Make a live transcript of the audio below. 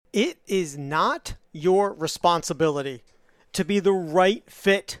It is not your responsibility to be the right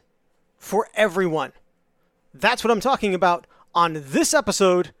fit for everyone. That's what I'm talking about on this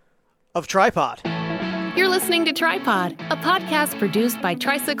episode of Tripod. You're listening to Tripod, a podcast produced by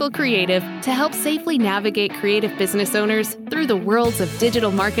Tricycle Creative to help safely navigate creative business owners through the worlds of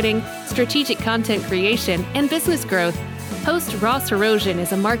digital marketing, strategic content creation, and business growth. Host Ross Herosian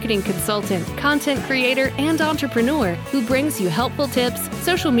is a marketing consultant, content creator, and entrepreneur who brings you helpful tips,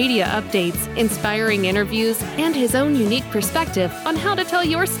 social media updates, inspiring interviews, and his own unique perspective on how to tell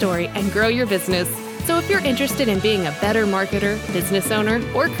your story and grow your business. So if you're interested in being a better marketer, business owner,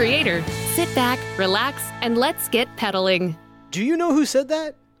 or creator, sit back, relax, and let's get pedaling. Do you know who said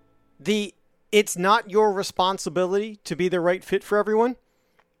that? It's not your responsibility to be the right fit for everyone?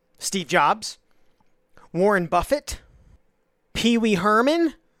 Steve Jobs? Warren Buffett? Pee Wee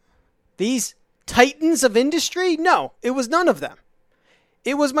Herman? These titans of industry? No, it was none of them.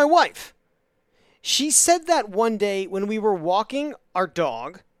 It was my wife. She said that one day when we were walking our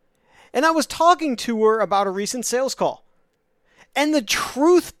dog, and I was talking to her about a recent sales call. And the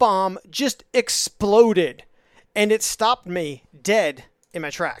truth bomb just exploded, and it stopped me dead in my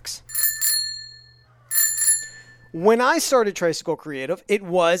tracks. When I started Tricycle Creative, it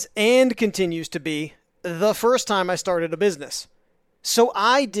was and continues to be the first time I started a business. So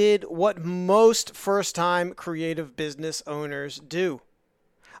I did what most first-time creative business owners do.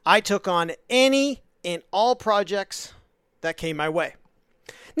 I took on any and all projects that came my way.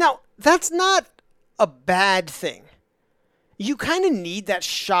 Now, that's not a bad thing. You kind of need that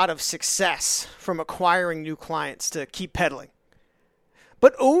shot of success from acquiring new clients to keep pedaling.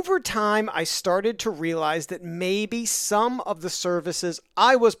 But over time, I started to realize that maybe some of the services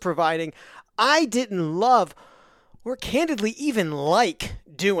I was providing I didn't love or candidly even like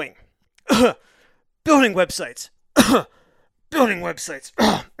doing. Building websites. Building websites.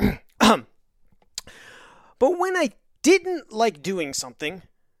 But when I didn't like doing something,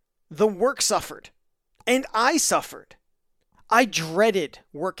 the work suffered, and I suffered. I dreaded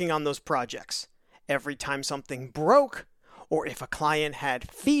working on those projects. Every time something broke, or if a client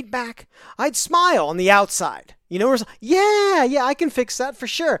had feedback, I'd smile on the outside. Yeah, I can fix that for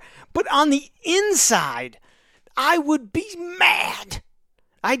sure. But on the inside, I would be mad.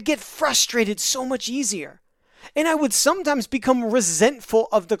 I'd get frustrated so much easier. And I would sometimes become resentful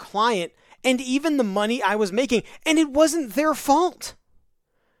of the client and even the money I was making, and it wasn't their fault.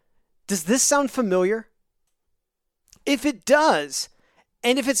 Does this sound familiar? If it does,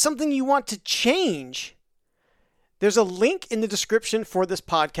 and if it's something you want to change, there's a link in the description for this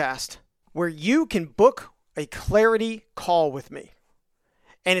podcast where you can book a clarity call with me.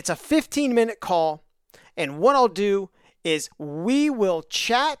 And it's a 15-minute call. And what I'll do is we will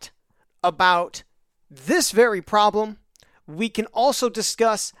chat about this very problem. We can also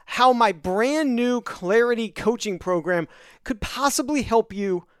discuss how my brand new Clarity coaching program could possibly help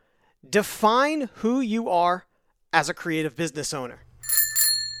you define who you are as a creative business owner.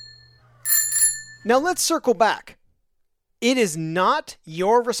 Now let's circle back. It is not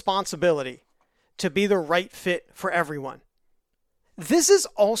your responsibility to be the right fit for everyone. This is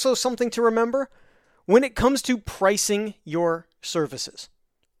also something to remember when it comes to pricing your services.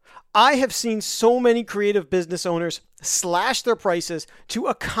 I have seen so many creative business owners slash their prices to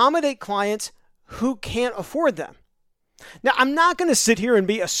accommodate clients who can't afford them. Now, I'm not going to sit here and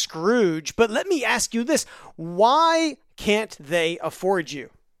be a Scrooge, but let me ask you this. Why can't they afford you?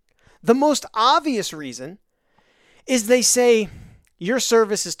 The most obvious reason is they say, your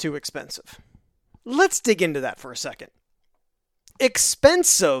service is too expensive. Let's dig into that for a second.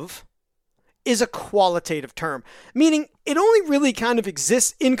 Expensive is a qualitative term, meaning it only really kind of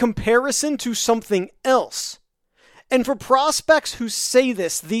exists in comparison to something else. And for prospects who say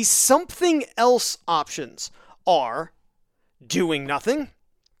this, these something else options are doing nothing,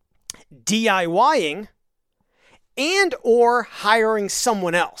 DIYing, and or hiring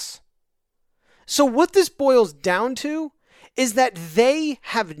someone else. So what this boils down to is that they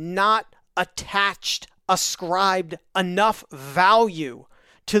have not ascribed enough value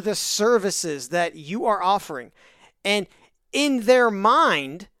to the services that you are offering. And in their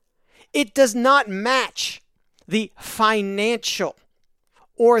mind, it does not match the financial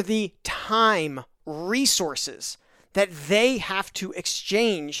or the time resources that they have to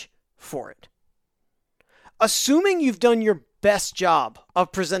exchange for it. Assuming you've done your best job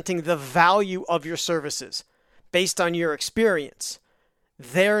of presenting the value of your services based on your experience,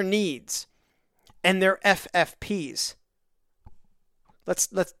 their needs, and their FFPs.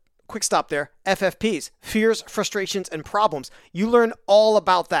 Let's quick stop there. FFPs, fears, frustrations, and problems. You learn all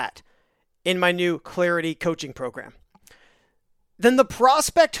about that in my new Clarity coaching program. then the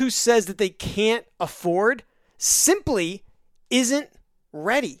prospect who says that they can't afford simply isn't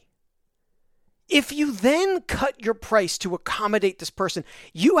ready. If you then cut your price to accommodate this person,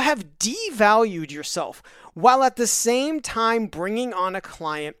 you have devalued yourself while at the same time bringing on a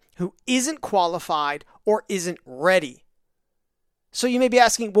client who isn't qualified or isn't ready. So you may be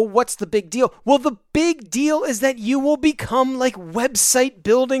asking, well, what's the big deal? Well, the big deal is that you will become like website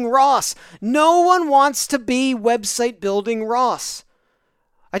building Ross. No one wants to be website building Ross.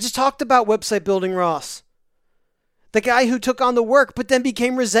 I just talked about website building Ross. The guy who took on the work but then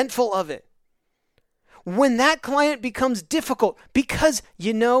became resentful of it. When that client becomes difficult, because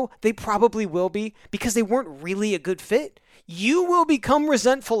they probably will be, because they weren't really a good fit, you will become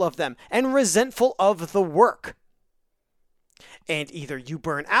resentful of them and resentful of the work. And either you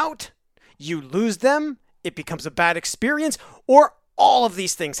burn out, you lose them, it becomes a bad experience, or all of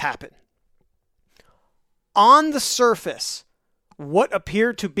these things happen. On the surface, what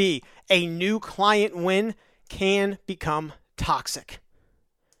appeared to be a new client win can become toxic.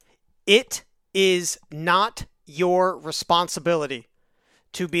 It is not your responsibility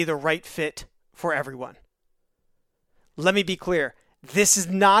to be the right fit for everyone. Let me be clear. This is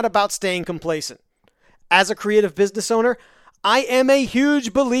not about staying complacent. As a creative business owner, I am a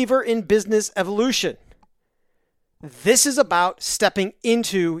huge believer in business evolution. This is about stepping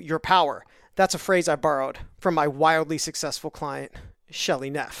into your power. That's a phrase I borrowed from my wildly successful client, Shelly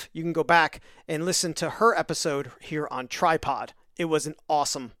Neff. You can go back and listen to her episode here on Tripod. It was an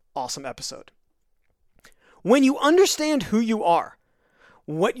awesome, awesome episode. When you understand who you are,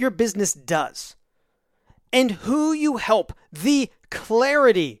 what your business does, and who you help, the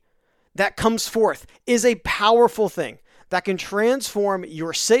clarity that comes forth is a powerful thing that can transform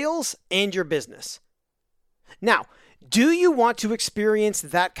your sales and your business. Now, do you want to experience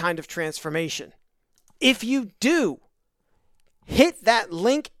that kind of transformation? If you do, hit that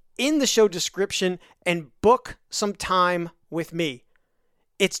link in the show description and book some time with me.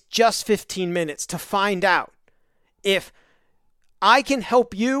 It's just 15 minutes to find out if I can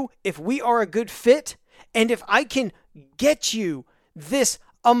help you, if we are a good fit, and if I can get you this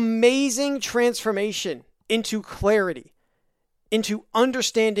amazing transformation into clarity, into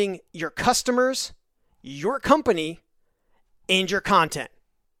understanding your customers, your company, and your content.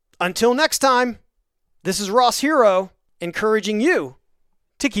 Until next time, this is Ross Hero, encouraging you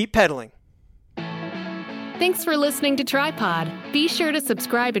to keep pedaling. Thanks for listening to Tripod. Be sure to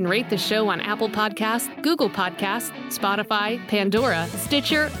subscribe and rate the show on Apple Podcasts, Google Podcasts, Spotify, Pandora,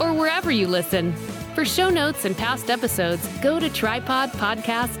 Stitcher, or wherever you listen. For show notes and past episodes, go to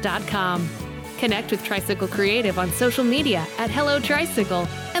tripodpodcast.com. Connect with Tricycle Creative on social media at Hello Tricycle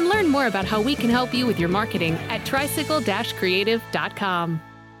and learn more about how we can help you with your marketing at tricycle-creative.com.